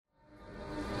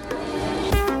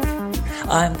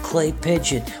I'm Clay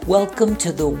Pigeon. Welcome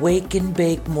to the Wake and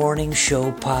Bake Morning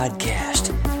Show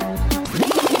podcast.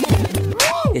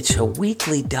 It's a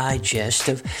weekly digest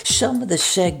of some of the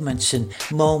segments and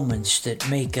moments that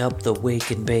make up the Wake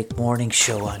and Bake Morning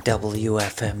Show on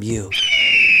WFMU.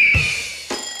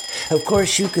 Of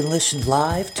course, you can listen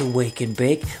live to Wake and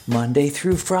Bake Monday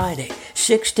through Friday,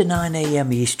 6 to 9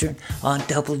 a.m. Eastern on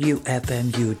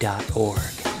WFMU.org.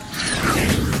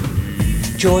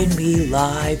 Join me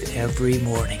live every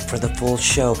morning for the full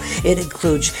show. It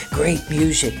includes great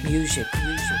music,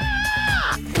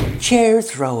 chair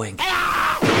throwing,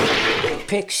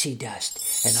 pixie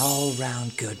dust, and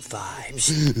all-round good vibes.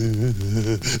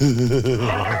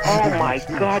 Oh my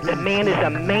God, the man is a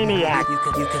maniac. You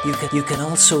can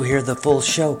also hear the full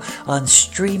show on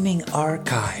streaming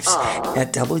archives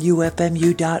at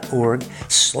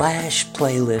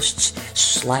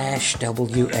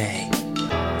WFMU.org/playlists/WA.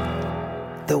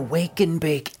 The Wake and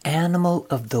Bake animal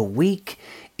of the week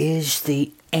is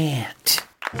the ant.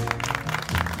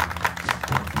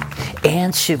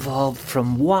 Ants evolved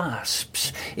from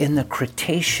wasps in the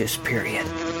Cretaceous period.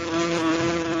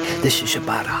 This is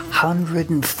about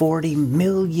 140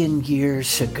 million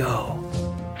years ago.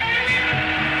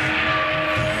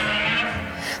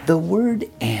 The word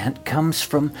ant comes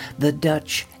from the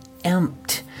Dutch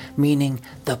empt, meaning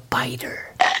the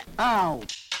biter. Ow.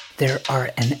 There are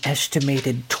an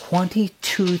estimated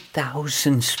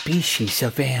 22,000 species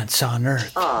of ants on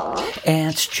Earth.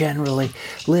 Ants generally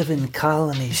live in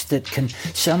colonies that can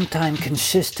sometimes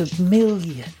consist of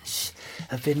millions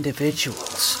of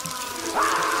individuals.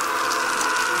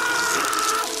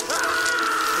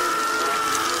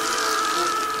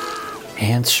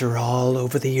 Ants are all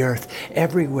over the Earth,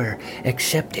 everywhere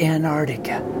except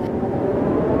Antarctica.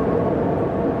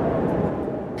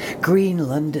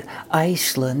 Greenland,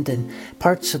 Iceland, and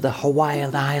parts of the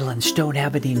Hawaiian Islands don't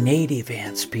have any native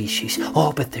ant species.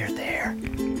 Oh, but they're there.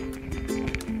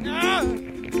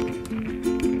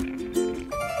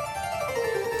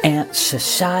 Ant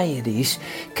societies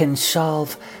can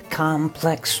solve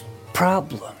complex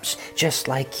problems, just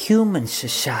like human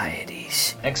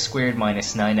societies. X squared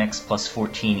minus 9x plus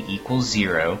 14 equals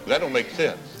 0. That don't make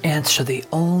sense. Ants are the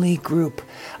only group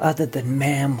other than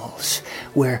mammals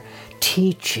where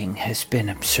teaching has been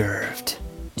observed.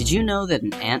 Did you know that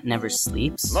an ant never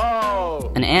sleeps?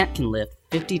 No! An ant can lift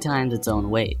 50 times its own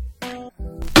weight.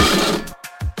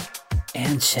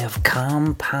 Ants have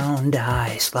compound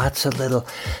eyes, lots of little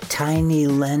tiny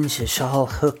lenses all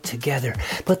hooked together,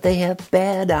 but they have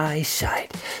bad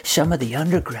eyesight. Some of the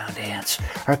underground ants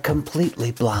are completely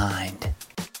blind.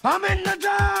 I'm in the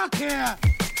dark here.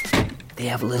 They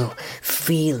have little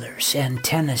feelers,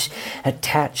 antennas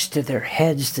attached to their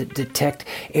heads that detect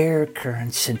air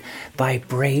currents and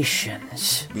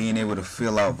vibrations. Being able to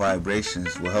feel out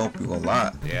vibrations will help you a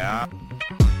lot. Yeah.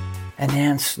 An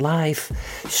ant's life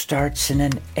starts in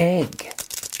an egg.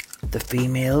 The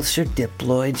females are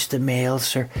diploids, the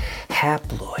males are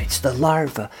haploids. The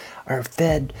larvae are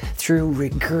fed through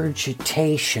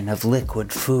regurgitation of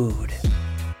liquid food.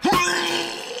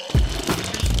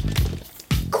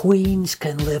 Queens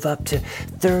can live up to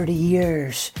 30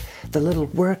 years. The little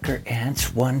worker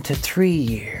ants 1 to 3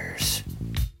 years.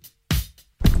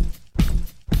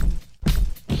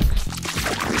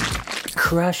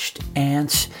 Crushed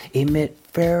ants emit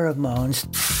pheromones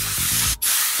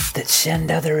that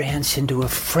send other ants into a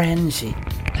frenzy.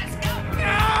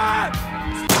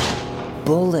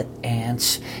 Bullet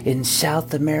ants in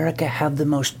South America have the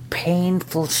most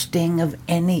painful sting of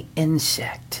any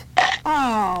insect.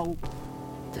 Oh.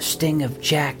 The sting of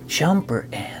jack jumper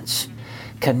ants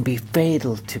can be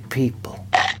fatal to people.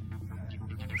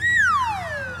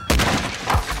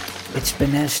 It's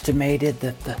been estimated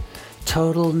that the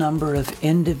total number of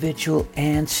individual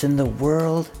ants in the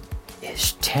world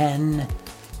is 10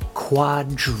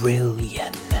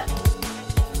 quadrillion.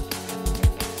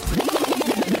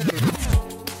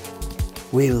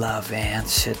 We love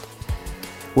ants at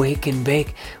Wake and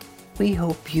Bake. We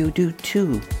hope you do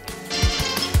too.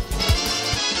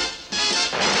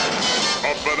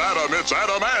 Up and Adam, it's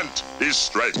Adamant. His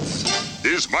strength,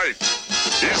 his might,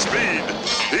 his speed,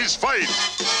 his fight.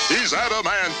 He's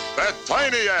Adamant, that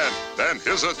tiny ant, and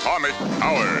his atomic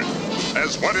power.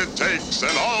 As what it takes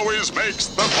and always makes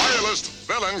the vilest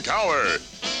villain cower.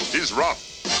 He's rough,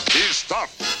 he's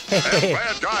tough, and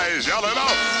bad guys yell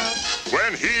enough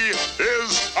when he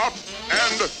is up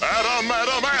and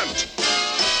Adamant.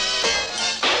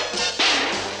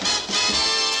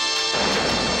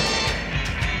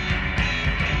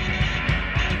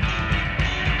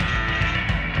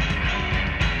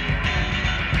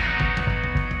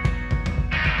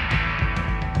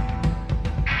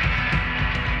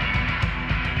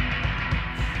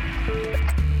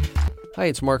 Hi,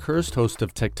 it's Mark Hurst, host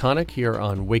of Tectonic, here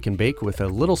on Wake and Bake with a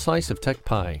little slice of tech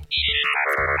pie.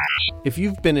 If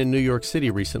you've been in New York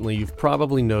City recently, you've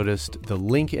probably noticed the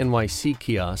Link NYC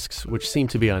kiosks, which seem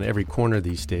to be on every corner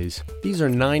these days. These are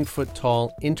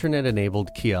 9-foot-tall,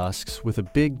 internet-enabled kiosks with a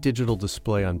big digital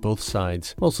display on both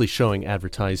sides, mostly showing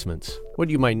advertisements. What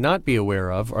you might not be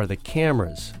aware of are the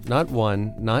cameras. Not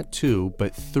one, not two,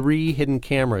 but 3 hidden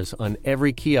cameras on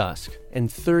every kiosk,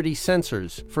 and 30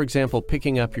 sensors, for example,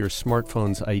 picking up your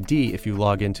smartphone's ID if you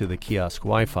log into the kiosk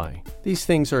Wi-Fi. These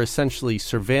things are essentially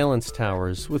surveillance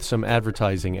towers with some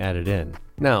advertising added in.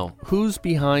 Now, who's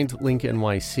behind Link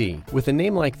NYC? With a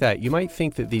name like that, you might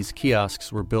think that these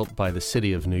kiosks were built by the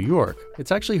city of New York.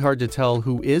 It's actually hard to tell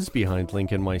who is behind Link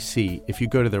NYC. If you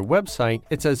go to their website,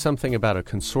 it says something about a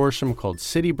consortium called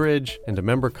CityBridge and a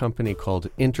member company called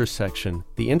Intersection.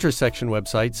 The Intersection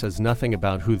website says nothing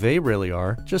about who they really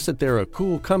are, just that they're a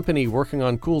cool company working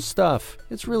on cool stuff.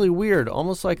 It's really weird,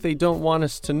 almost like they don't want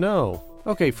us to know.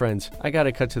 Okay, friends, I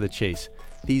gotta cut to the chase.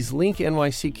 These Link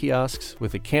NYC kiosks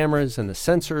with the cameras and the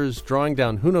sensors drawing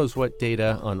down who knows what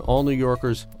data on all New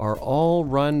Yorkers are all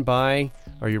run by,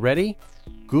 are you ready?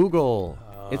 Google.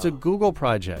 It's a Google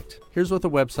project. Here's what the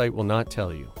website will not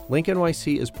tell you. Link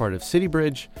NYC is part of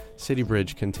CityBridge.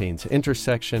 CityBridge contains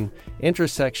Intersection.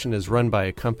 Intersection is run by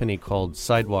a company called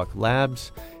Sidewalk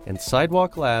Labs. And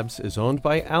Sidewalk Labs is owned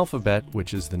by Alphabet,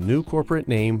 which is the new corporate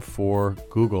name for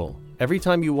Google. Every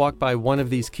time you walk by one of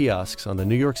these kiosks on the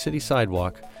New York City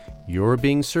sidewalk, you're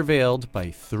being surveilled by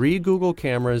 3 Google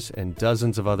cameras and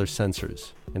dozens of other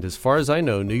sensors. And as far as I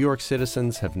know, New York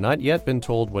citizens have not yet been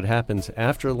told what happens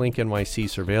after Link NYC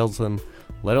surveils them,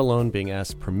 let alone being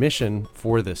asked permission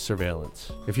for this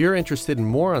surveillance. If you're interested in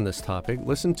more on this topic,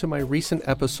 listen to my recent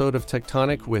episode of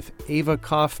Tectonic with Ava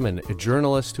Kaufman, a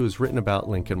journalist who has written about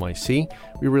Link NYC.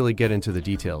 We really get into the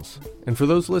details. And for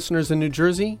those listeners in New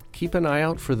Jersey, keep an eye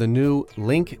out for the new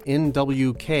Link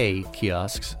NWK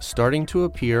kiosks starting to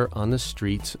appear on the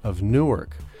streets of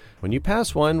Newark. When you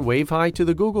pass one, wave hi to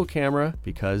the Google camera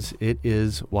because it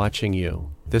is watching you.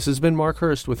 This has been Mark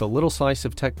Hurst with a little slice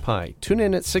of tech pie. Tune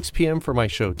in at 6 p.m. for my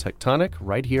show Tectonic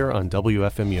right here on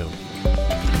WFMU.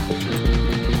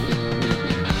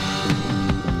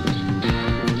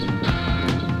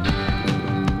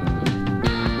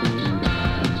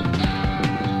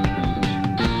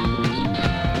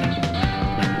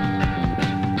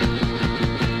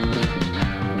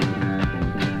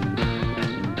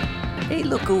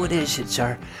 Look who it is. It's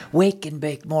our Wake and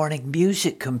Bake morning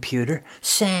music computer,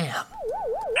 Sam.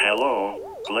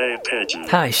 Hello, Clay Pigeon.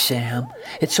 Hi, Sam.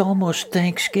 It's almost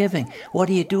Thanksgiving. What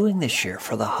are you doing this year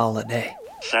for the holiday?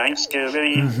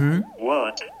 Thanksgiving? Mm-hmm.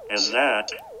 What is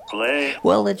that, Clay?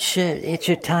 Well, it's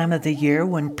a time of the year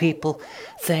when people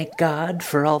thank God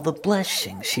for all the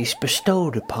blessings He's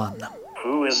bestowed upon them.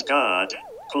 Who is God,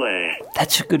 Clay?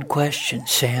 That's a good question,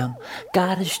 Sam.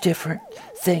 God is different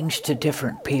things to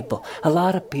different people. A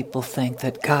lot of people think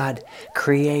that God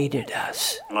created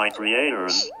us. My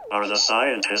creators are the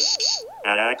scientists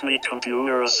at Acme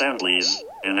Computer Assemblies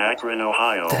in Akron,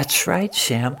 Ohio. That's right,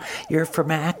 Sam. You're from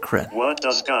Akron. What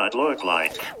does God look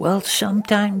like? Well,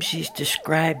 sometimes he's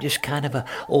described as kind of an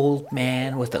old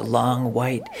man with a long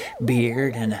white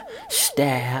beard and a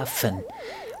staff and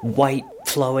white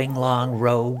flowing long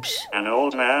robes. An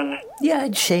old man? Yeah,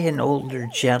 I'd say an older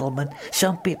gentleman.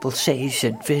 Some people say he's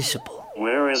invisible.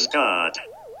 Where is God,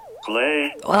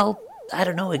 Clay? Well, I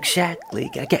don't know exactly.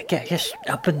 I guess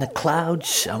up in the clouds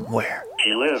somewhere.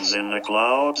 He lives in the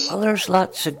clouds? Well, there's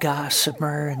lots of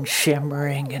gossamer and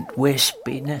shimmering and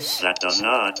wispiness. That does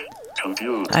not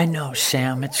compute. I know,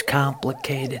 Sam, it's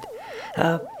complicated.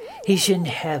 He's in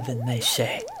heaven, they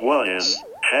say. What is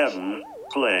heaven,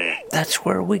 Clay? That's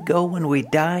where we go when we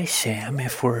die, Sam,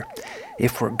 if we're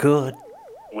good.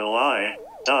 Will I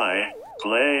die,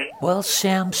 Clay? Well,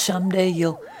 Sam, someday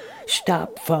you'll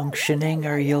stop functioning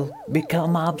or you'll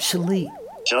become obsolete.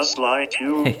 Just like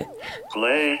you,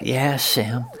 Clay? Yeah,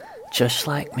 Sam, just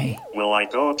like me. Will I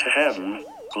go to heaven,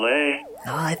 Clay?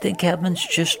 No, I think heaven's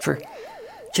just for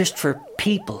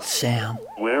people, Sam.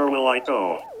 Where will I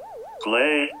go,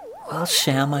 Clay? Well,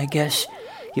 Sam, I guess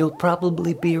you'll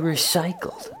probably be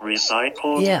recycled.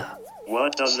 Recycled? Yeah.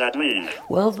 What does that mean?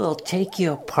 Well, they'll take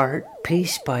you apart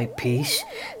piece by piece.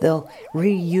 They'll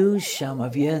reuse some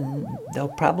of you, and they'll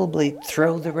probably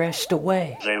throw the rest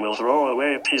away. They will throw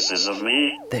away pieces of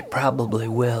me? They probably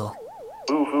will.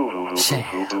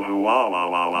 Sam,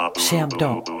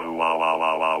 don't.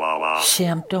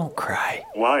 Sam, don't cry.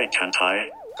 Why can't I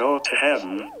go to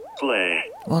heaven, Clay?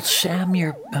 Well, Sam,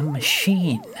 you're a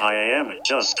machine. I am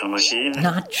just a machine?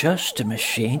 Not just a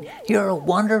machine. You're a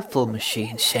wonderful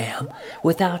machine, Sam.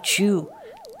 Without you,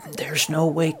 there's no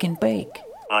wake and bake.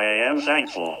 I am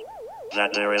thankful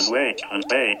that there is wake and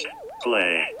bake,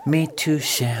 Clay. Me too,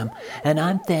 Sam, and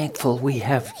I'm thankful we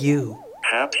have you.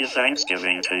 Happy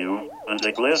Thanksgiving to you and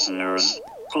the listeners,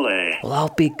 Clay. Well, I'll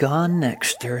be gone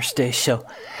next Thursday, so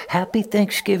happy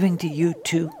Thanksgiving to you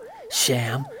too,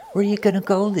 Sam. Where are you gonna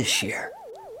go this year?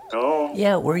 Go?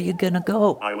 Yeah, where are you gonna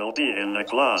go? I will be in the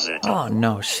closet. Oh,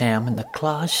 no, Sam, in the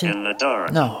closet? In the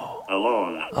dark. No.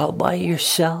 Alone. All by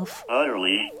yourself?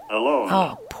 Utterly alone.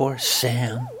 Oh, poor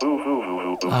Sam.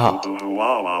 Oh.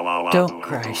 Don't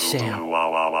cry, Sam.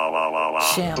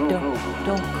 Sam,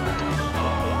 don't cry.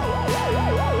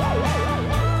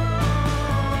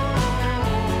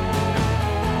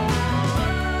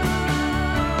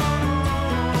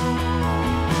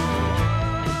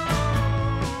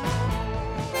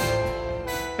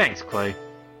 Thanks, Clay.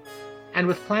 And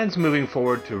with plans moving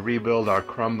forward to rebuild our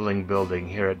crumbling building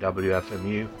here at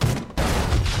WFMU,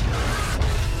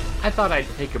 I thought I'd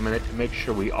take a minute to make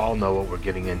sure we all know what we're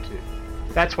getting into.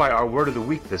 That's why our word of the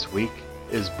week this week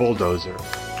is bulldozer.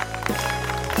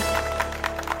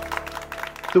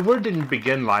 The word didn't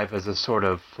begin life as a sort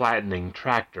of flattening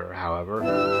tractor, however.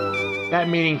 That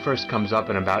meaning first comes up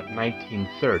in about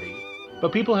 1930,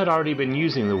 but people had already been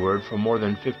using the word for more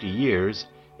than 50 years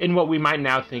in what we might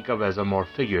now think of as a more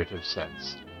figurative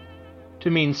sense, to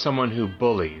mean someone who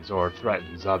bullies or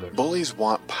threatens others. Bullies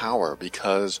want power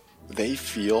because they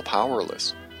feel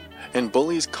powerless. And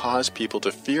bullies cause people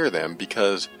to fear them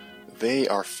because they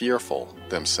are fearful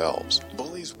themselves.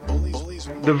 Bullies.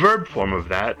 The verb form of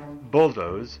that,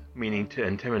 bulldoze, meaning to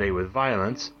intimidate with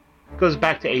violence, goes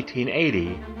back to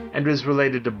 1880 and was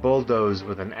related to bulldoze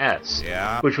with an S,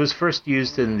 which was first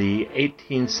used in the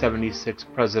 1876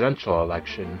 presidential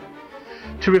election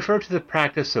to refer to the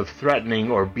practice of threatening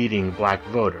or beating black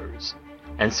voters,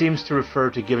 and seems to refer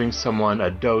to giving someone a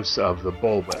dose of the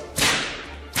bullwhip.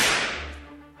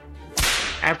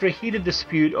 After a heated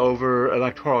dispute over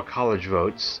Electoral College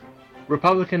votes,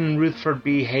 Republican Rutherford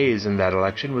B. Hayes in that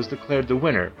election was declared the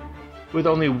winner, with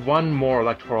only one more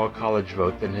Electoral College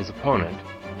vote than his opponent,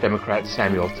 Democrat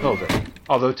Samuel Tilden,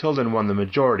 although Tilden won the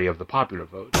majority of the popular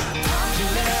vote.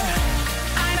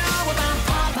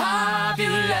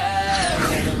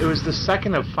 It was the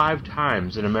second of 5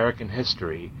 times in American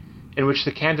history in which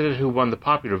the candidate who won the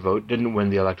popular vote didn't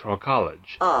win the Electoral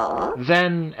College.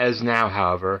 Then, as now,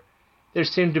 however, there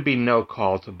seemed to be no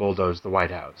call to bulldoze the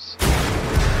White House.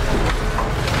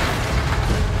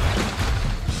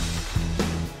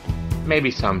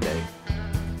 Maybe someday.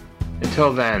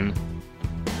 Until then,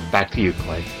 back to you,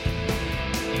 Clay.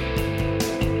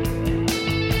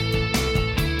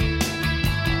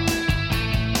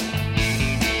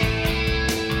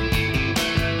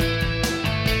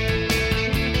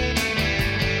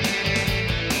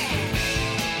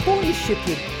 Boys, you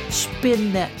could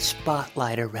spin that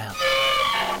spotlight around.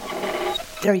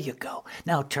 There you go.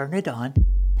 Now turn it on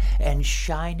and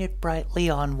shine it brightly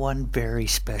on one very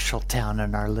special town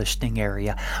in our listening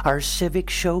area. Our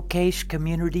civic showcase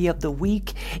community of the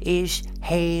week is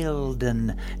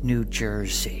Haledon, New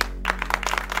Jersey.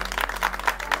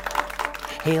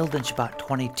 Haledon's about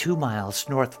 22 miles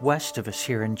northwest of us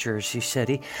here in Jersey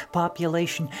City.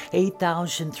 Population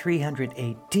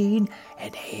 8,318,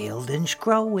 and Haledon's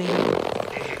growing.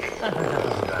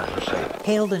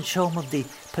 Haledon's home of the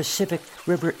Pacific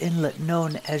River inlet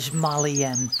known as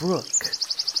Malian Brook.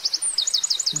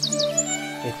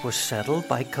 It was settled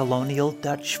by colonial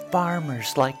Dutch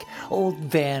farmers like old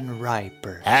Van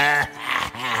Riper.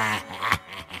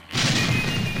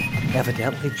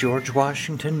 Evidently, George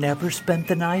Washington never spent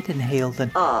the night in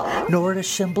Haledon, nor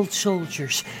assembled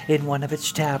soldiers in one of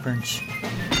its taverns.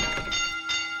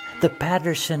 The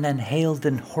Patterson and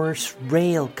Haledon Horse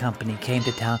Rail Company came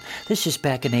to town. This is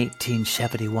back in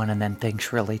 1871, and then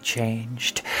things really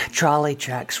changed. Trolley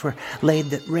tracks were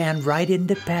laid that ran right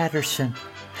into Patterson,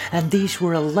 and these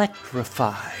were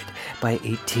electrified by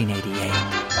 1888.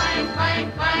 Clang,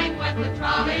 clang, clang went the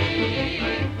trolley.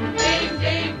 Ding,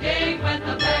 ding, ding went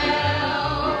the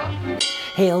bell.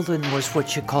 Haledon was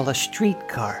what you call a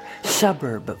streetcar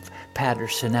suburb of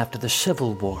Patterson after the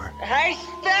Civil War. Hey,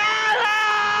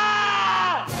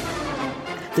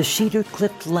 The Cedar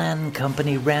Cliff Land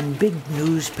Company ran big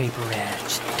newspaper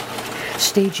ads,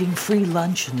 staging free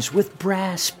luncheons with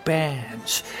brass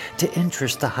bands to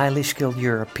interest the highly skilled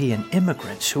European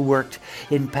immigrants who worked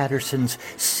in Patterson's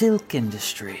silk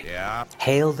industry.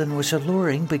 Haledon was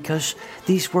alluring because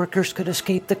these workers could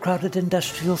escape the crowded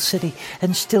industrial city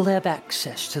and still have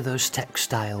access to those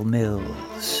textile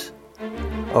mills.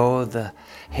 Oh, the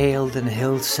Haledon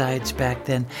hillsides back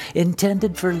then,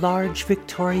 intended for large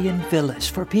Victorian villas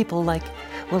for people like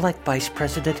Vice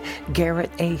President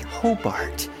Garrett A.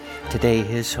 Hobart. Today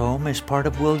his home is part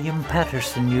of William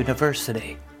Patterson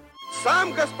University.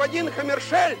 Сам господин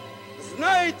Хаммершельд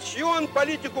знает, чью он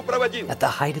политику проводил. At the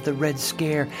height of the Red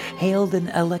Scare, Haledon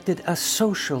elected a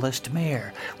socialist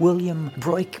mayor, William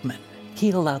Broikman.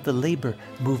 He allowed the labor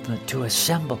movement to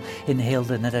assemble in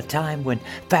Haledon at a time when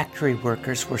factory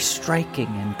workers were striking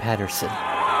in Patterson.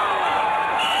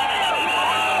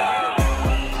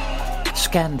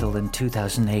 Scandal in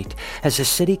 2008 as a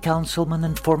city councilman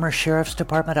and former sheriff's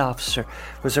department officer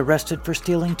was arrested for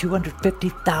stealing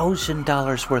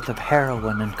 $250,000 worth of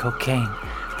heroin and cocaine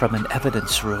from an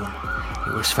evidence room.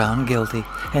 He was found guilty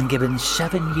and given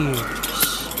 7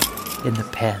 years in the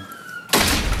pen.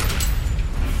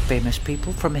 Famous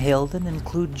people from Haledon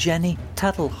include Jenny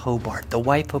Tuttle Hobart, the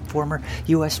wife of former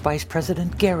U.S. Vice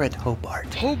President Garrett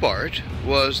Hobart. Hobart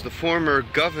was the former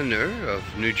governor of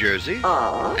New Jersey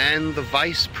and the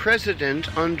vice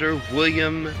president under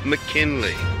William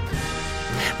McKinley.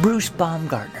 Bruce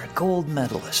Baumgartner, gold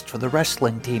medalist for the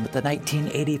wrestling team at the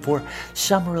 1984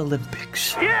 Summer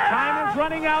Olympics. Time is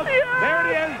running out. There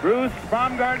it is. Bruce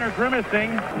Baumgartner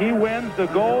grimacing. He wins the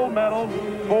gold medal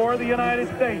for the United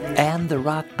States. And the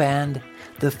rock band,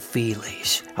 the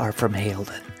Feelies, are from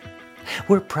Haledon.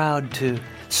 We're proud to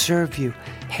serve you,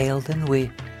 Haledon.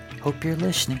 We hope you're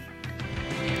listening.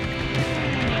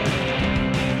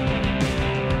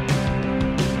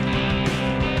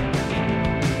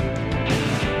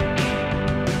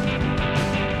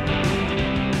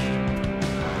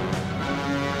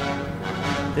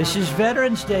 This is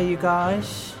Veterans Day, you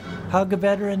guys. Hug a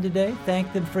veteran today.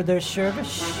 Thank them for their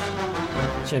service.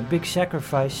 It's a big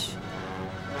sacrifice.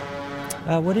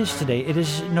 What is today? It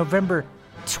is November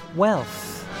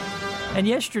 12th. And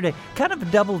yesterday, kind of a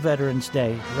double Veterans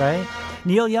Day, right?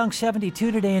 Neil Young,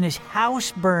 72 today, and his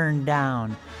house burned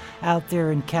down out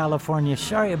there in California.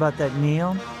 Sorry about that,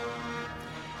 Neil.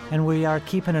 And we are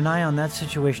keeping an eye on that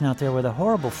situation out there with the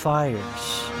horrible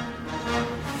fires.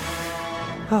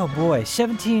 Oh boy,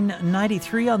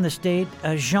 1793 on this date,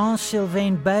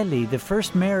 Jean-Sylvain Bailly, the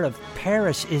first mayor of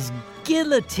Paris, is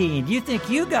guillotined. You think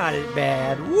you got it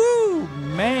bad. Woo,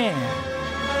 man.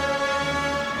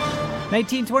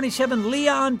 1927,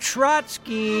 Leon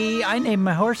Trotsky, I named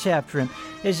my horse after him,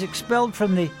 is expelled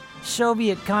from the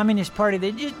Soviet Communist Party.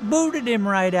 They just booted him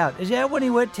right out. Is that when he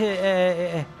went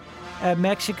to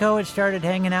Mexico and started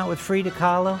hanging out with Frida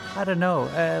Kahlo? I don't know.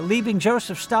 Leaving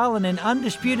Joseph Stalin in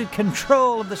undisputed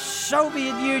control of the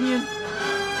Soviet Union.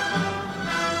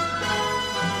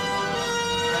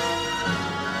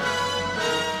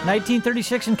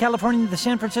 (1936) in California, the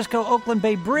San Francisco-Oakland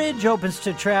Bay Bridge opens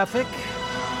to traffic.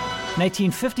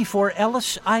 1954,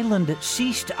 Ellis Island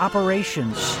ceased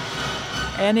operations.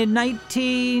 And in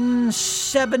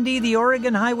 1970, the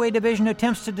Oregon Highway Division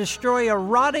attempts to destroy a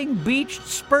rotting beached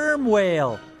sperm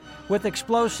whale with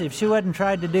explosives. Who hadn't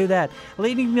tried to do that?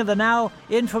 Leading to the now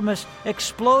infamous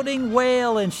exploding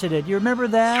whale incident. You remember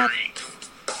that? 3, 2,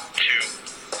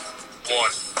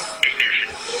 1, ignition.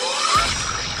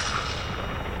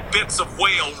 Bits of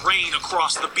whale rain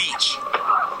across the beach.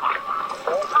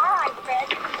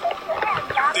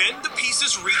 Then the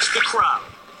pieces reach the crowd.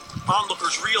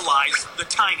 Onlookers realize the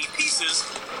tiny pieces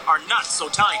are not so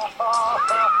tiny.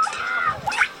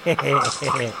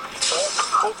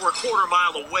 Over a quarter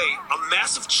mile away, a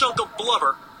massive chunk of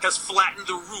blubber has flattened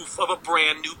the roof of a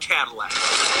brand new Cadillac.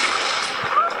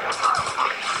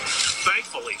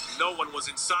 Thankfully, no one was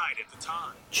inside at the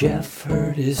time. Jeff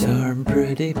hurt his arm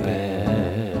pretty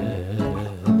bad.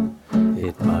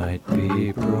 It might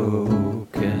be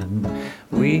broken.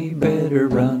 We better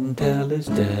run tell his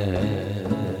dad.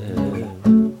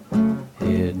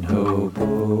 In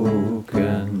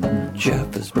Hoboken,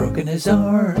 Jeff has broken his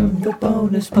arm. The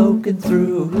bone is poking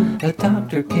through. A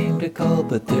doctor came to call,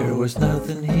 but there was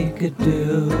nothing he could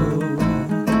do.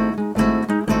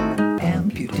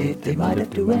 Amputate, they might have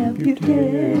to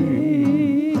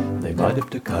amputate. They might have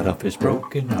to cut off his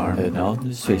broken arm. And on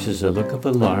his face is a look of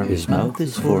alarm. His mouth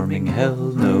is forming hell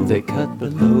no. They cut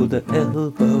below the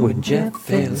elbow. When Jeff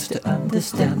fails to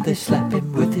understand, they slap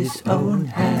him with his own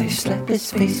hand. They slap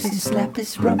his face, they slap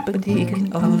his rump, and he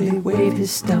can only wave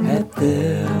his stump at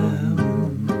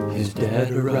them. His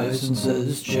dad arrives and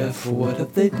says, Jeff, what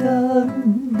have they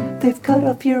done? They've cut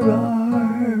off your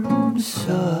arm,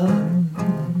 son.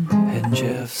 And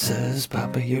Jeff says,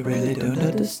 Papa, you really don't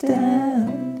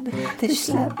understand. They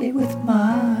slap me with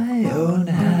my own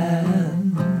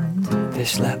hand. They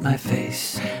slap my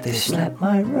face, they slap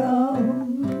my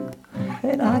rump,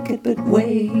 and I could but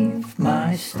wave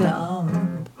my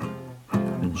stump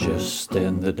And just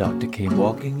then the doctor came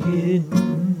walking in,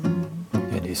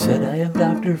 and he said, I am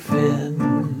Dr. Finn.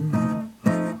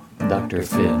 Dr.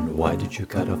 Finn, why did you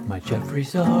cut off my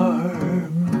Jeffrey's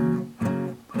arm?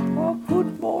 Oh,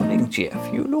 good morning,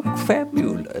 Jeff. You look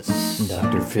fabulous.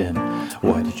 Dr. Finn,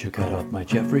 why did you cut off my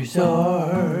Jeffrey's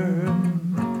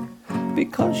arm?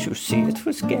 Because you see it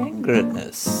was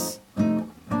gangrenous.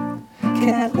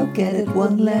 Can I look at it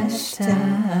one last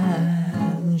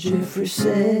time? Jeffrey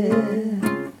said,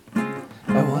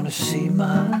 I want to see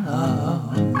my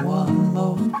arm one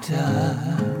more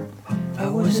time. I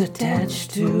was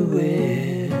attached to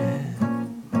it.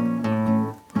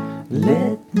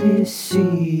 Let me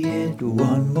see it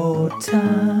one more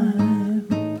time.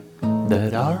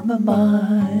 That arm of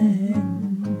mine.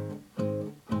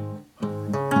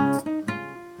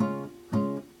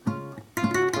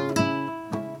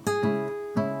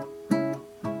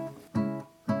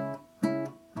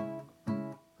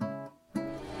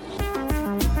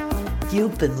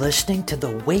 You've been listening to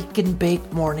the Wake and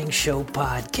Bake Morning Show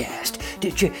podcast.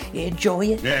 Did you enjoy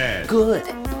it? Yes. Good.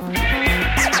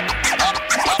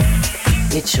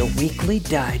 It's a weekly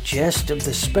digest of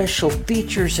the special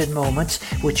features and moments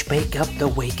which make up the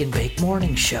Wake and Bake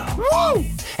Morning Show. Woo!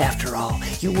 After all,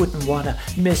 you wouldn't want to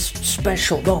miss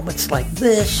special moments like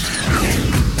this.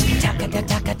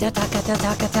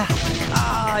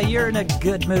 Ah, you're in a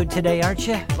good mood today, aren't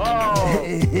you? Oh.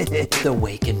 The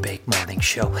Wake and Bake Morning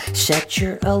Show. Set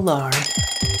your alarm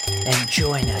and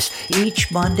join us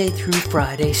each Monday through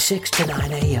Friday, 6 to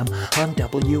 9 a.m. on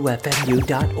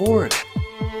WFMU.org.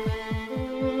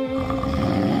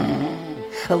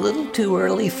 A little too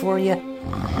early for you?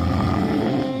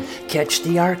 Catch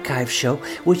the archive show,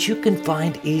 which you can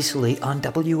find easily on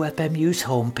WFMU's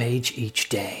homepage each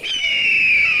day.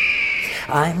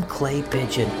 I'm Clay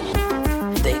Pigeon.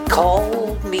 They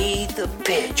call me the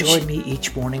Pigeon. Join me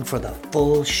each morning for the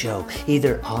full show,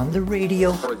 either on the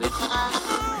radio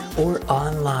or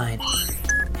online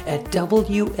at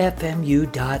WFMU.org.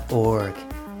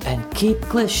 And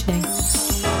keep listening.